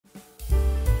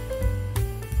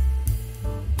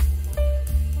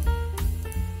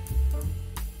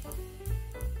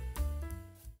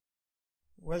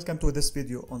Welcome to this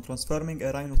video on transforming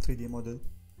a Rhino 3D model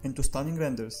into stunning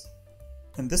renders.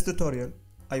 In this tutorial,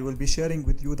 I will be sharing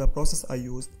with you the process I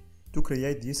used to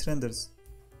create these renders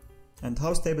and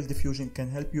how Stable Diffusion can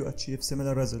help you achieve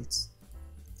similar results.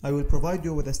 I will provide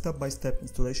you with a step-by-step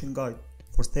installation guide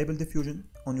for Stable Diffusion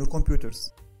on your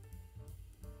computers.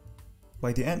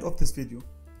 By the end of this video,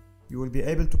 you will be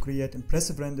able to create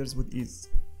impressive renders with ease.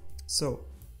 So,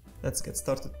 let's get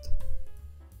started.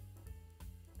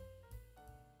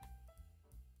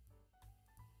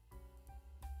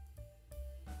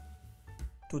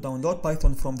 To download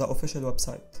Python from the official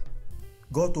website,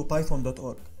 go to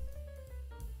python.org.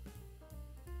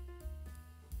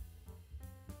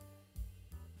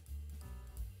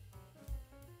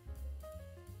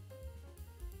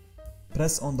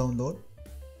 Press on download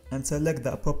and select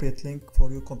the appropriate link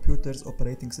for your computer's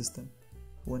operating system,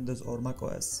 Windows or Mac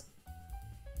OS.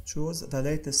 Choose the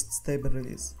latest stable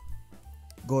release.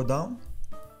 Go down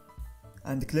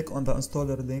and click on the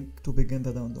installer link to begin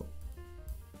the download.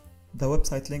 The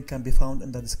website link can be found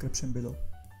in the description below.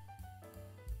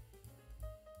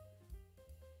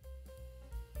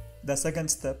 The second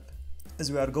step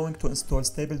is we are going to install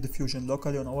Stable Diffusion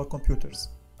locally on our computers.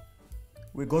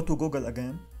 We go to Google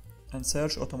again and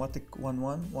search Automatic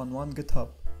 1111 GitHub.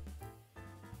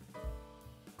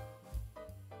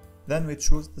 Then we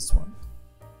choose this one,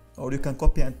 or you can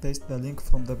copy and paste the link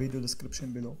from the video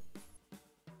description below.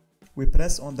 We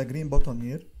press on the green button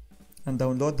here and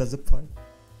download the zip file.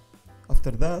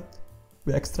 After that,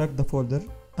 we extract the folder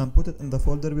and put it in the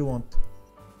folder we want.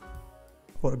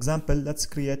 For example, let's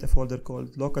create a folder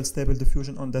called Local Stable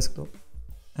Diffusion on Desktop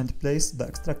and place the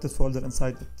extracted folder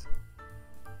inside it.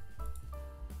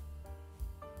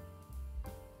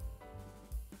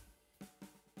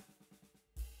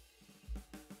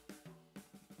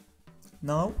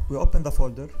 Now we open the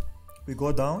folder, we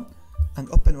go down and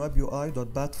open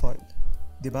webui.bat file,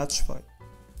 the batch file.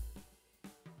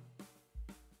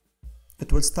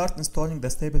 It will start installing the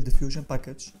Stable Diffusion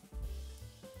package.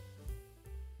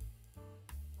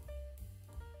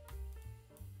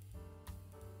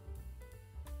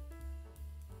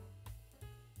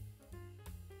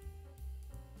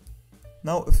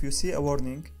 Now if you see a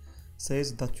warning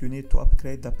says that you need to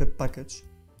upgrade the pip package,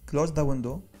 close the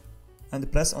window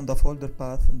and press on the folder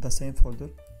path in the same folder,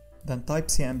 then type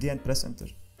cmd and press enter.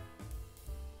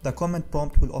 The command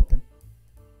prompt will open.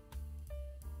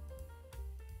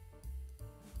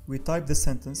 We type this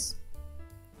sentence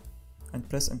and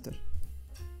press enter,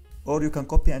 or you can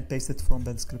copy and paste it from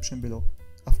the description below.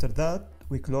 After that,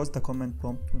 we close the command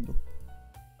prompt window.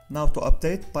 Now to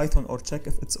update Python or check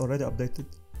if it's already updated,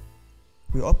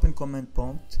 we open command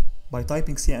prompt by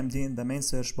typing cmd in the main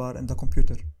search bar in the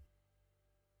computer.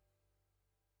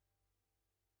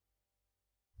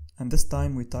 And this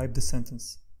time we type this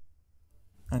sentence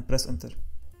and press enter,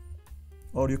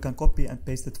 or you can copy and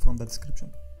paste it from the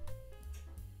description.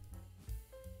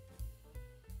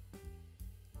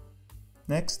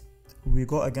 Next, we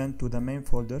go again to the main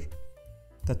folder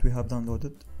that we have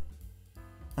downloaded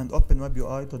and open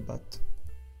webui.bat,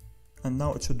 and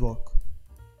now it should work.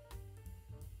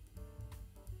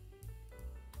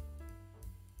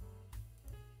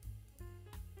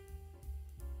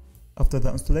 After the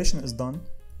installation is done,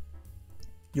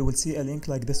 you will see a link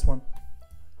like this one.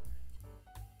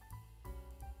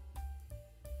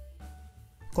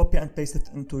 Copy and paste it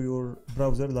into your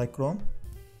browser like Chrome.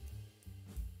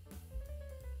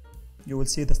 You will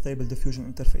see the Stable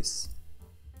Diffusion interface.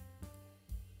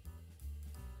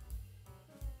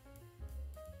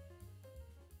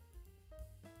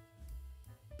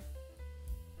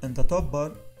 In the top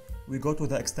bar, we go to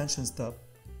the Extensions tab.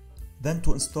 Then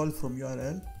to install from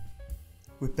URL,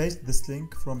 we paste this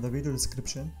link from the video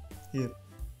description here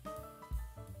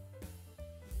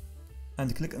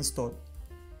and click Install.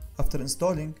 After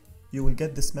installing, you will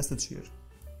get this message here.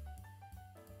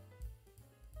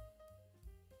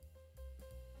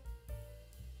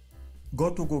 Go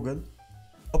to Google,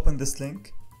 open this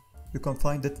link, you can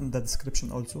find it in the description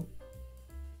also.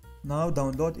 Now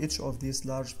download each of these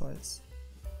large files.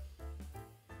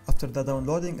 After the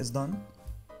downloading is done,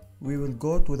 we will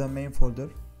go to the main folder.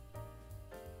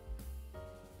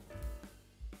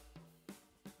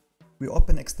 We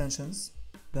open extensions,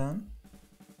 then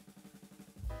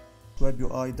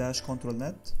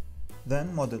webui-ControlNet,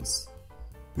 then models.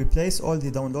 We place all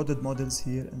the downloaded models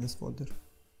here in this folder.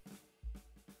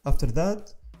 After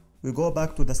that, we go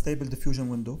back to the Stable Diffusion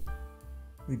window.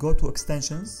 We go to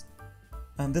Extensions,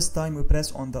 and this time we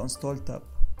press on the Install tab.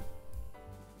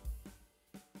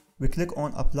 We click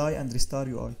on Apply and Restart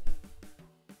UI.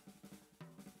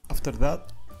 After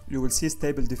that, you will see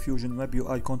Stable Diffusion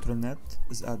WebUI ControlNet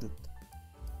is added.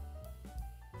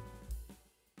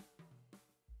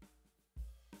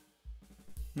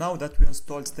 Now that we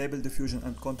installed Stable Diffusion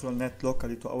and ControlNet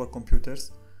locally to our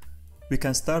computers, we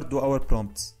can start do our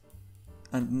prompts.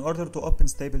 And in order to open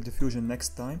Stable Diffusion next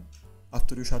time,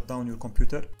 after you shut down your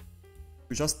computer,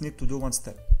 you just need to do one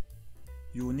step.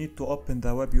 You need to open the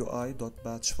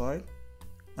webui.batch file,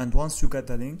 and once you get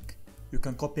the link, you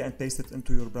can copy and paste it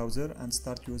into your browser and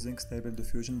start using Stable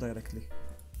Diffusion directly.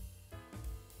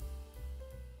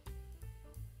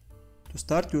 To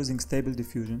start using Stable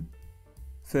Diffusion,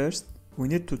 first we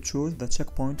need to choose the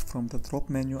checkpoint from the drop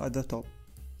menu at the top.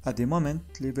 At the moment,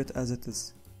 leave it as it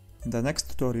is. In the next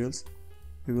tutorials,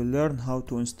 we will learn how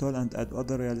to install and add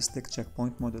other realistic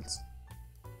checkpoint models.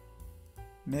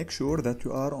 Make sure that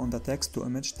you are on the Text to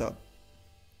Image tab.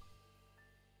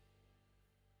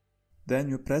 Then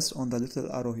you press on the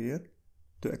little arrow here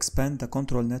to expand the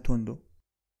ControlNet window.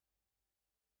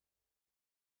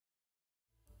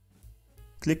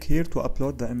 Click here to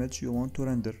upload the image you want to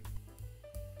render.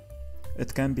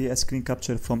 It can be a screen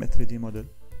capture from a 3D model.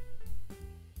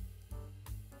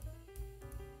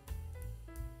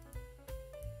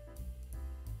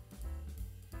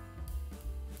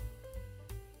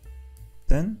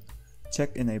 Then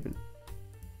check Enable.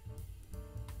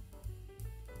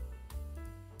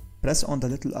 Press on the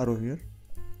little arrow here.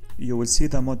 You will see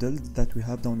the model that we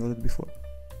have downloaded before.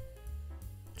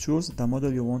 Choose the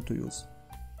model you want to use.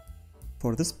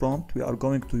 For this prompt, we are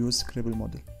going to use Scribble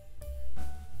model.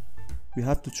 We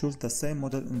have to choose the same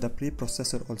model in the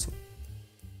preprocessor also.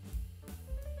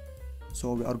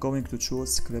 So we are going to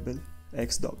choose Scribble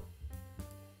Xdog.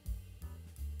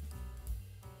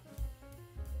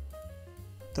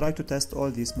 Try to test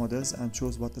all these models and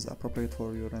choose what is appropriate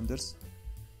for your renders.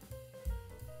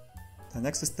 The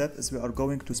next step is we are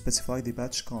going to specify the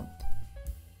batch count,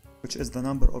 which is the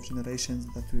number of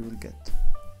generations that we will get.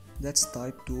 Let's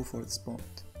type 2 for this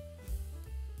prompt.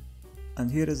 And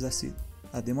here is the seed.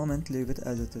 At the moment, leave it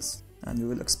as it is, and we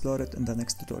will explore it in the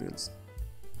next tutorials.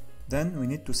 Then we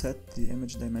need to set the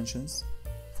image dimensions.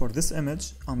 For this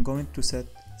image, I'm going to set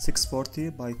 640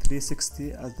 by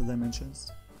 360 as the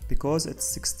dimensions, because it's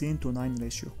 16:9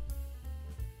 ratio.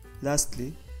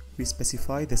 Lastly, we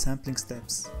specify the sampling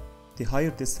steps. The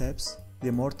higher the steps,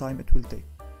 the more time it will take.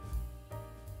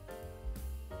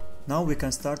 Now we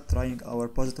can start trying our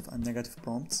positive and negative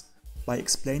prompts by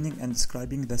explaining and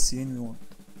describing the scene we want.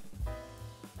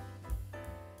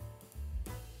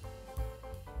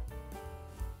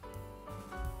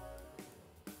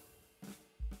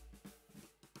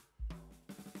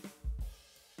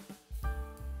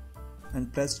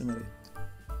 And press Generate.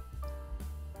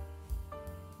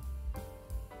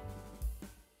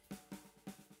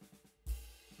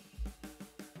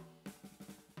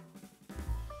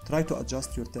 Try to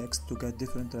adjust your text to get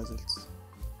different results.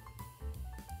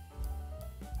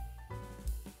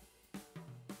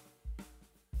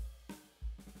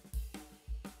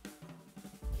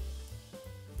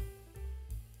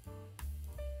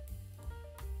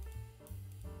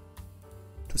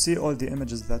 To see all the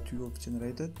images that you have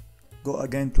generated, go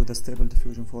again to the Stable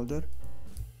Diffusion folder,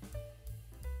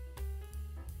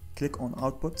 click on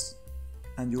Outputs,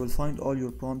 and you will find all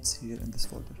your prompts here in this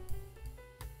folder.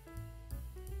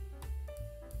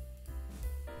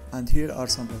 And here are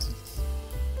some results.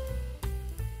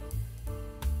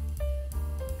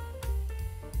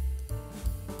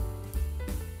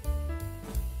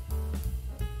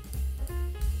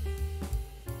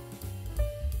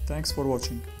 Thanks for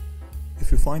watching.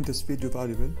 If you find this video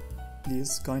valuable,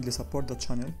 please kindly support the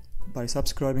channel by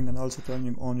subscribing and also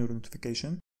turning on your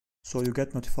notification so you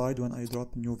get notified when I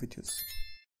drop new videos.